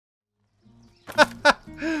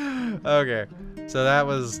Okay, so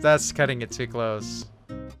that's cutting it too close.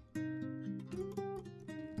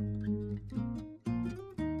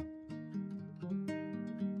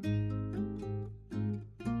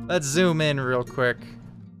 Let's zoom in real quick.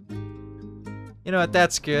 You know what?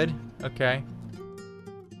 That's good. Okay.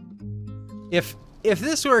 If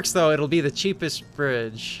this works though, it'll be the cheapest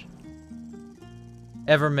bridge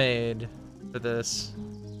ever made for this.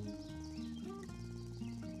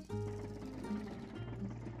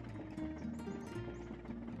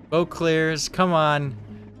 Boat clears. Come on.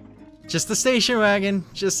 Just the station wagon.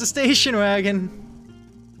 Just the station wagon.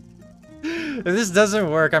 If this doesn't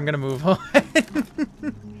work, I'm gonna move on.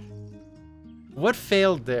 What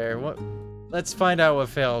failed there? What? Let's find out what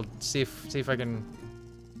failed. See if I can.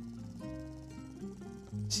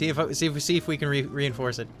 See if we can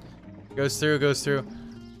reinforce it. Goes through.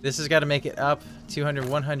 This has got to make it up. 200,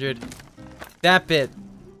 100. That bit.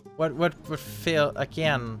 What failed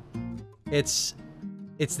again? It's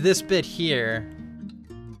this bit here.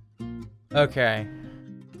 Okay.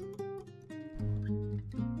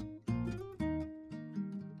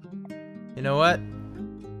 You know what?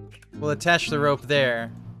 We'll attach the rope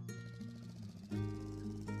there.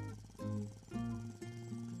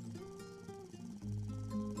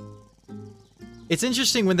 It's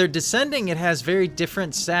interesting, when they're descending, it has very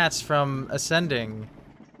different stats from ascending.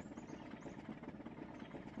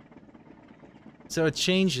 So it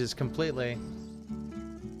changes completely.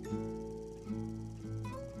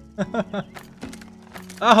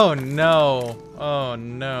 Oh no. Oh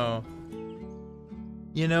no.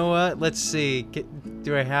 You know what? Let's see.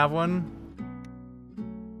 Do I have one?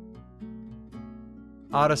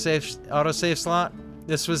 Autosave slot?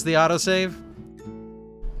 This was the autosave?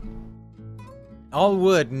 All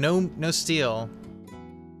wood, no steel.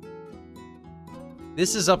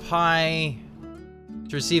 This is up high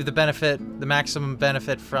to receive the benefit, the maximum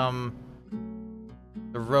benefit from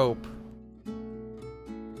the rope.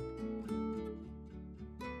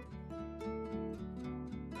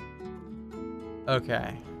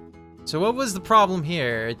 Okay. So what was the problem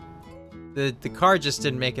here? The car just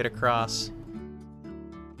didn't make it across.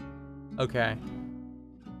 Okay.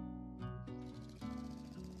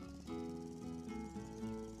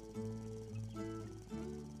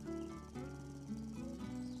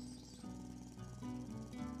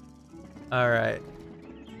 All right.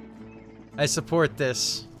 I support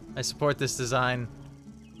this. I support this design.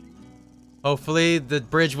 Hopefully the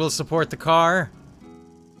bridge will support the car.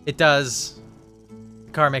 It does.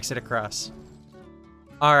 The car makes it across.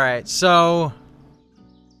 All right, so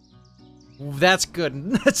that's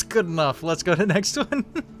good. That's good enough. Let's go to the next one.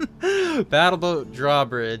 Battleboat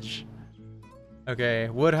drawbridge. Okay,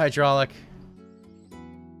 wood hydraulic.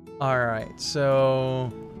 All right,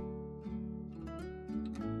 so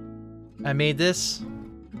I made this.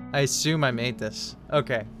 I assume I made this.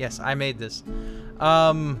 Okay, yes, I made this.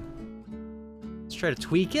 Let's try to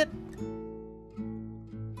tweak it.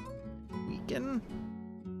 Tweaking.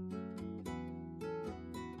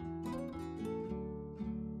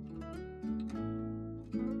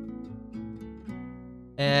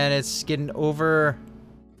 And it's getting over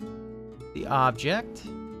the object.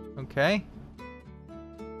 Okay.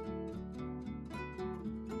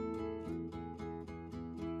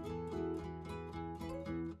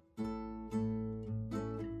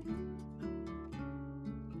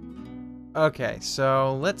 Okay,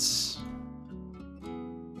 so let's...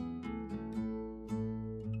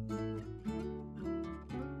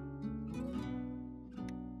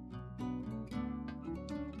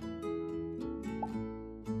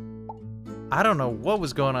 I don't know what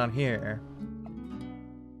was going on here.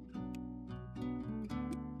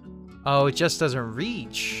 Oh, it just doesn't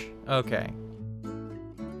reach. Okay.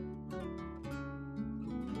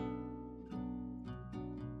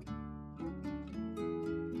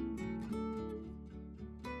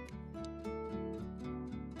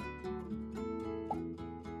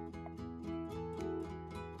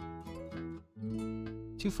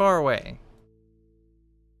 Too far away.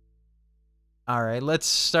 All right, let's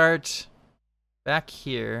start back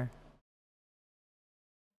here.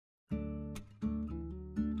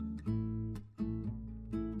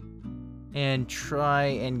 And try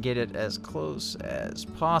and get it as close as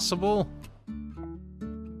possible.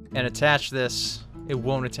 And attach this. It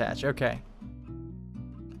won't attach. Okay.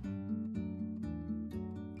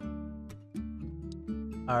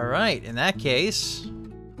 All right, in that case...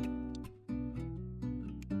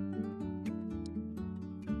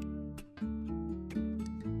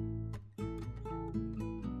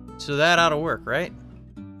 So that ought to work, right?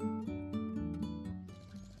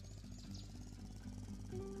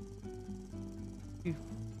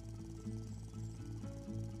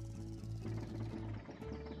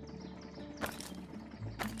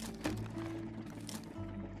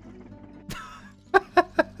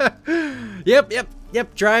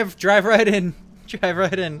 Yep. Drive right in. Drive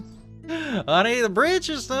right in. Honey, the bridge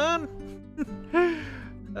is done.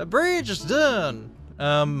 The bridge is done.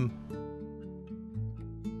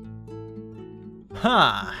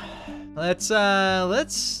 Huh. Let's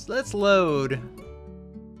load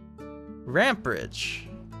ramp bridge.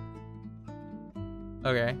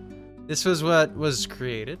 Okay. This was what was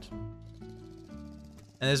created.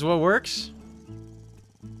 And this is what works.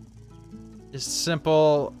 Just a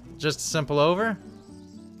simple over.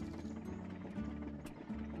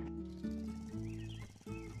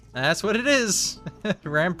 That's what it is.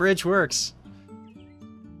 Ramp bridge works.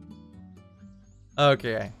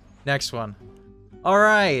 Okay, next one.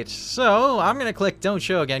 Alright, so I'm gonna click don't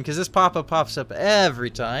show again because this pop-up pops up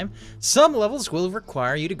every time. Some levels will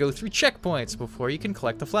require you to go through checkpoints before you can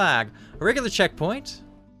collect the flag. A regular checkpoint.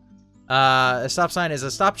 A stop sign is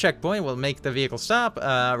a stop checkpoint, will make the vehicle stop.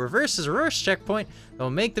 Reverse is a reverse checkpoint, that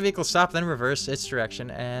will make the vehicle stop, then reverse its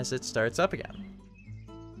direction as it starts up again.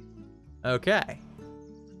 Okay.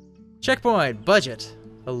 Checkpoint, budget,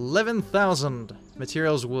 11,000.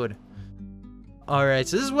 Materials, wood. Alright,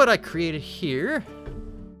 so this is what I created here.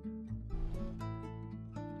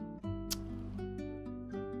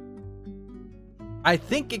 I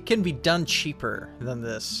think it can be done cheaper than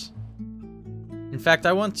this. In fact,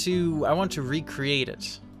 I want to recreate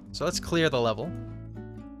it. So let's clear the level.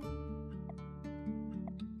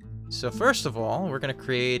 So first of all, we're gonna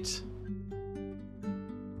create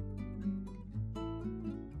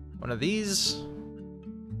one of these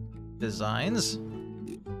designs.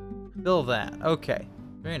 Fill that. Okay,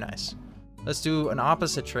 very nice. Let's do an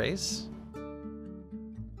opposite trace.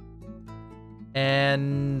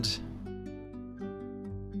 And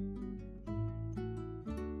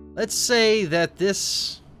let's say that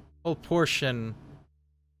this whole portion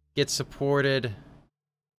gets supported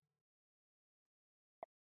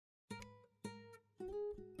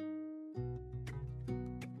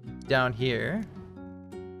down here.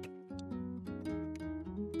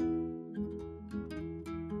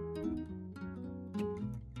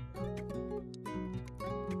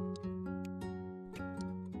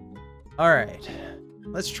 Alright,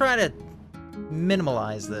 let's try to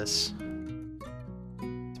minimalize this.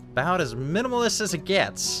 It's about as minimalist as it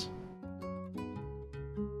gets.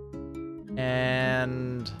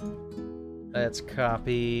 And let's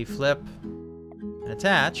copy, flip, and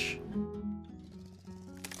attach.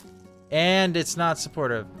 And it's not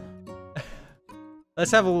supportive.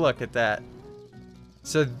 Let's have a look at that.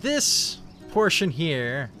 So this portion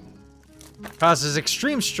here causes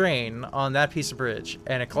extreme strain on that piece of bridge,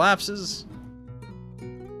 and it collapses.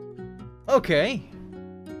 Okay.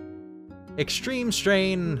 Extreme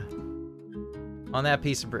strain on that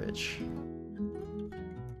piece of bridge.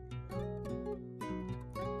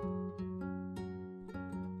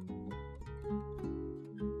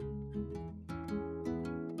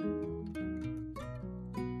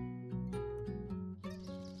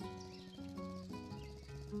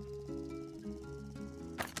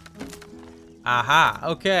 Aha,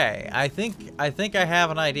 okay. I think I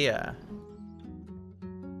have an idea.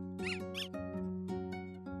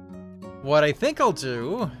 What I think I'll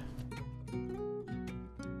do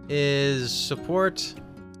is support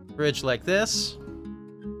bridge like this.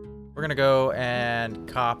 We're gonna go and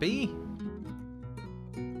copy.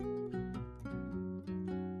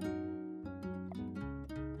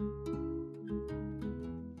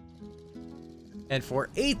 And for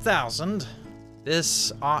 8,000,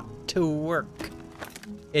 this ought to work.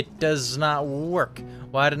 It does not work.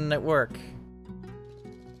 Why didn't it work?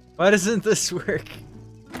 Why doesn't this work?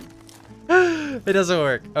 It doesn't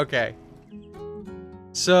work. Okay.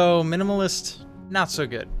 So minimalist, not so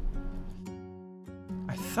good.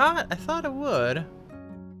 I thought it would.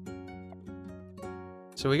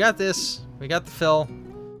 So we got this. We got the fill.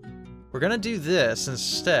 We're gonna do this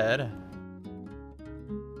instead.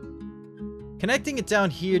 Connecting it down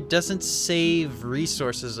here doesn't save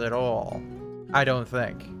resources at all, I don't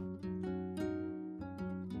think.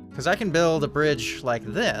 Because I can build a bridge like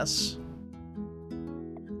this,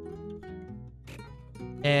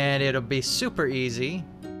 and it'll be super easy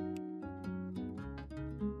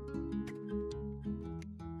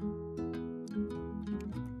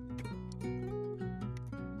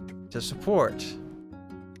to support.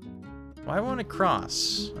 Why won't it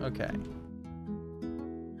cross? Okay.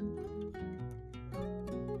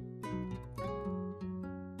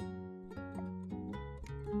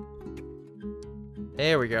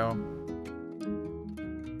 There we go.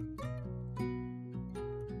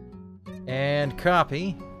 And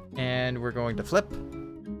copy. And we're going to flip.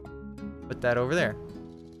 Put that over there.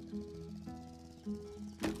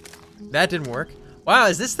 That didn't work. Wow,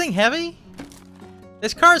 is this thing heavy?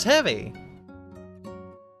 This car's heavy.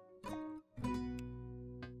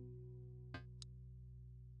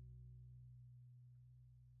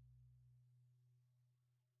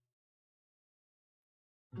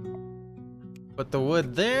 Put the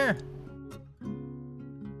wood there.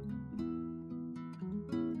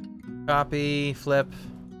 Copy, flip.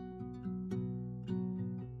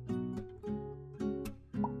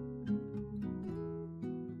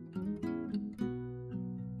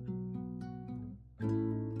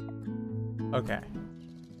 Okay.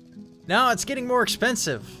 Now it's getting more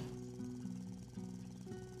expensive.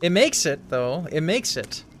 It makes it, though. It makes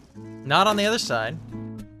it. Not on the other side.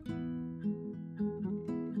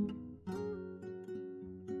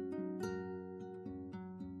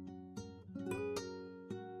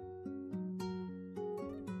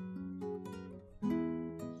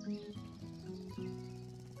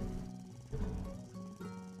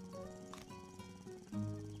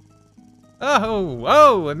 Oh,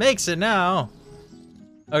 oh, it makes it now.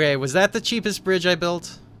 Okay, was that the cheapest bridge I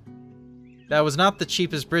built? That was not the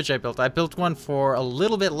cheapest bridge I built. I built one for a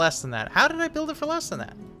little bit less than that. How did I build it for less than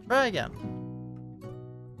that? Try again.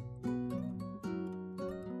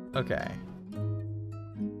 Okay.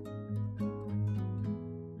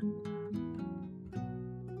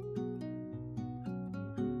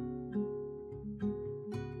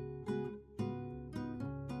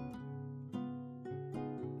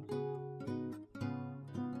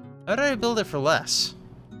 How did I build it for less?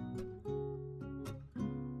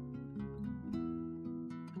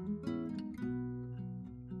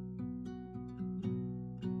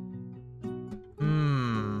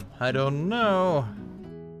 I don't know.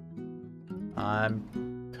 I'm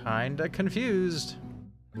kinda confused.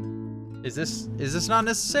 Is this not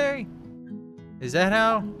necessary? Is that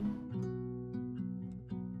how?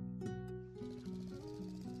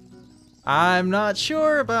 I'm not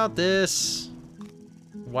sure about this.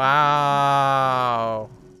 Wow.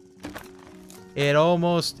 It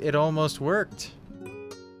almost worked.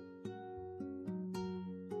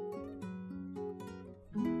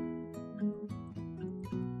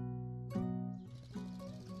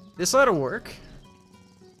 This ought to work.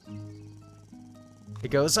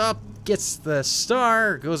 It goes up, gets the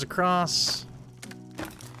star, goes across,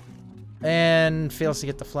 and fails to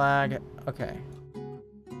get the flag. Okay.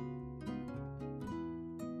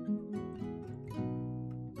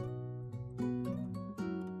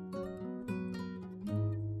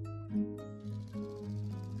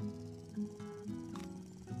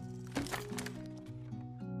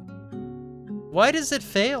 Why does it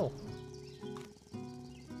fail?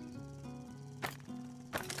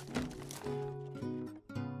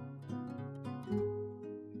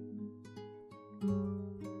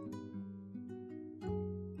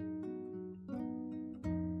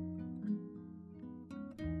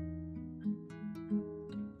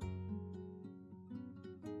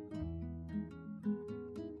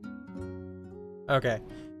 Okay,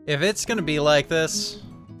 if it's gonna be like this,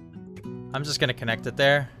 I'm just gonna connect it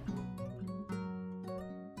there.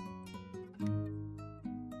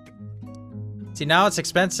 See, now it's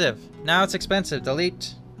expensive. Now it's expensive.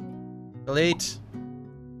 Delete. Delete.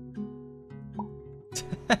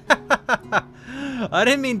 I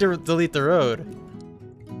didn't mean to delete the road.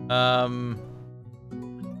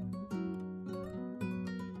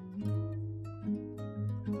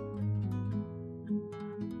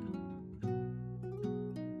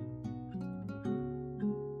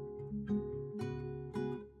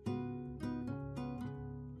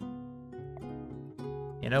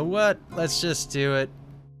 You know what? Let's just do it.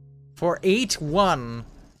 For 8-1.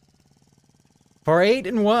 For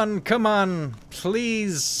 8-1, come on.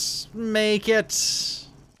 Please make it.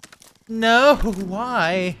 No,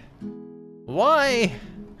 why? Why?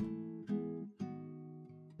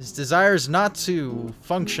 His desires not to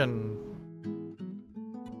function.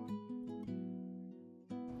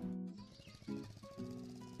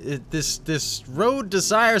 This road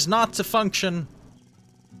desires not to function.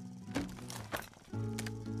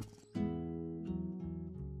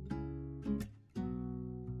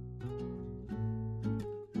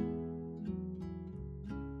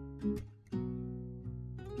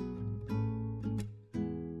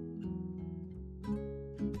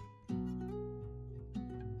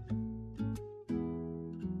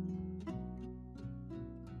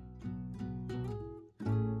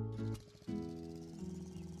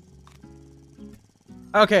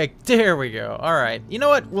 Okay, there we go. All right. You know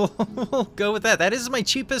what? We'll go with that. That is my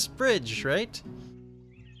cheapest bridge, right?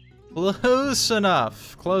 Close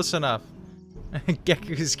enough. Close enough.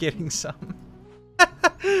 Geku's getting some.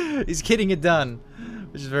 He's getting it done,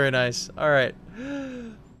 which is very nice. All right.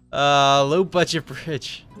 Low budget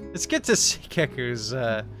bridge. It's good to see Keku's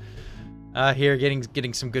here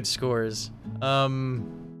getting some good scores.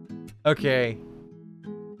 Okay.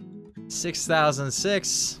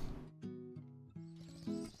 6,006.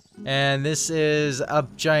 And this is a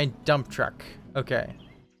giant dump truck. Okay.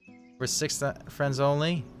 We're 6 friends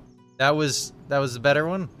only. That was the better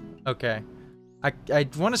one? Okay. I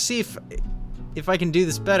want to see if I can do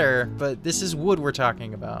this better, but this is wood we're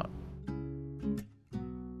talking about.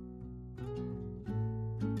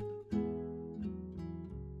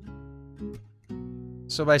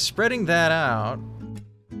 So by spreading that out,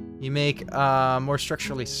 you make more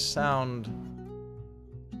structurally sound.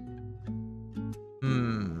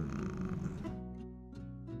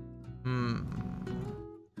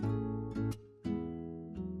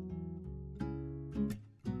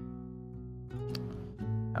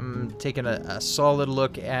 I'm taking a solid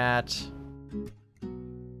look at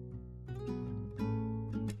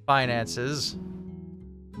finances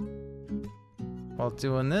while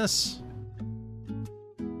doing this.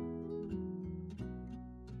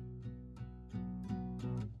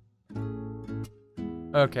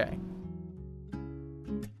 Okay.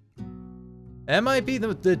 That might be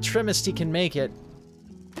the trimmest he can make it.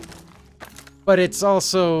 But it's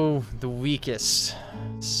also the weakest.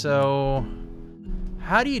 So,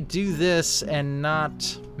 how do you do this and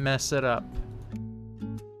not mess it up?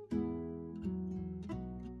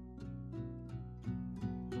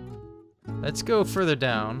 Let's go further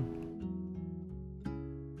down.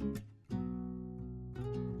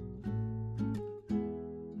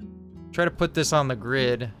 Try to put this on the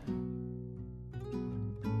grid.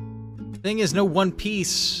 Thing is, no one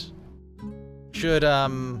piece should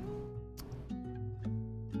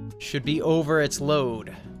be over its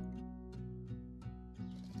load.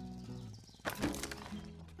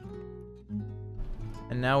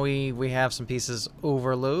 And now we have some pieces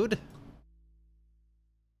overload.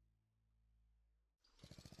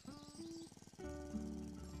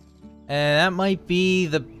 And that might be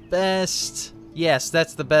the best. Yes,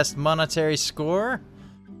 that's the best monetary score.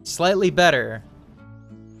 Slightly better.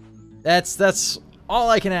 That's all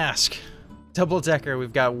I can ask. Double decker.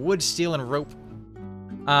 We've got wood, steel, and rope.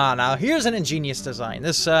 Now here's an ingenious design.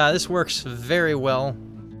 This works very well.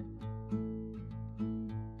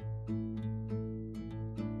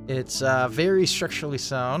 It's very structurally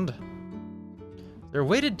sound. Is there a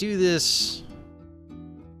way to do this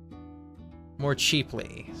more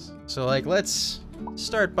cheaply? So like, let's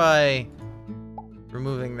start by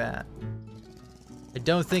removing that. I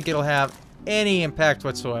don't think it'll have any impact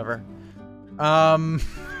whatsoever.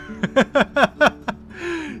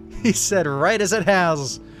 He said right as it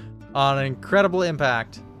has, on an incredible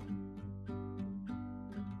impact.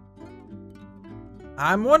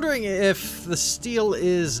 I'm wondering if the steel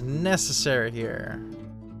is necessary here.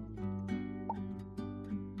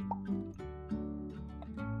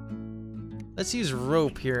 Let's use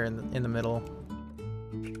rope here in the middle.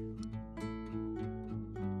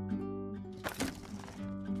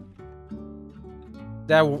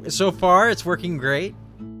 That so far it's working great.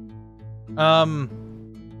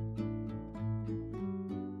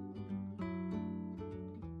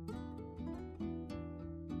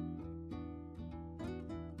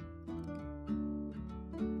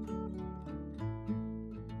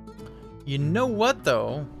 You know what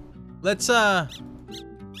though? Let's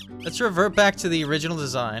revert back to the original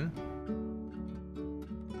design.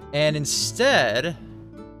 And instead,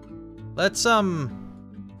 let's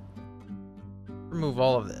remove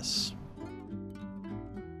all of this.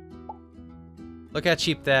 Look how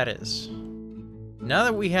cheap that is. Now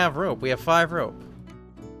that we have rope, we have 5 rope.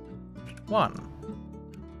 1,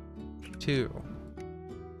 2,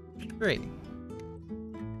 3,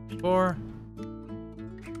 4,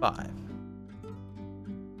 5.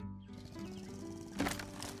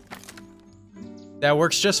 That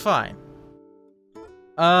works just fine.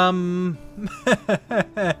 Aha!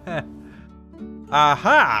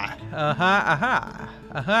 Aha! Aha!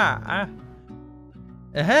 Aha!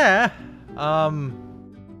 Aha!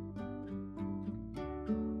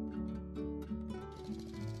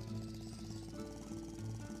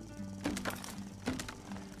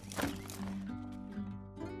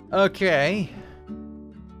 Okay.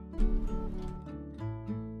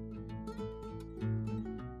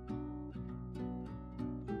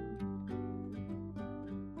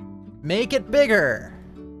 Make it bigger.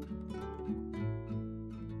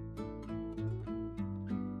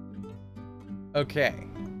 Okay.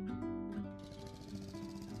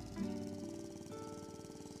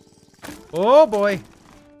 Oh boy.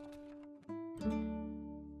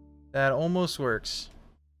 That almost works.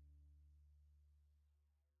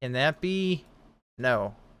 Can that be?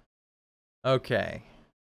 No. Okay.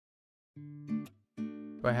 Do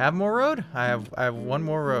I have more road? I have one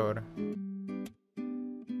more road.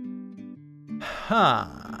 Huh.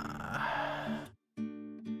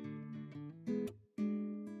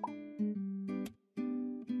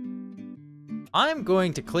 I'm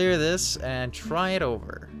going to clear this and try it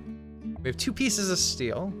over. We have 2 pieces of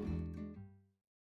steel.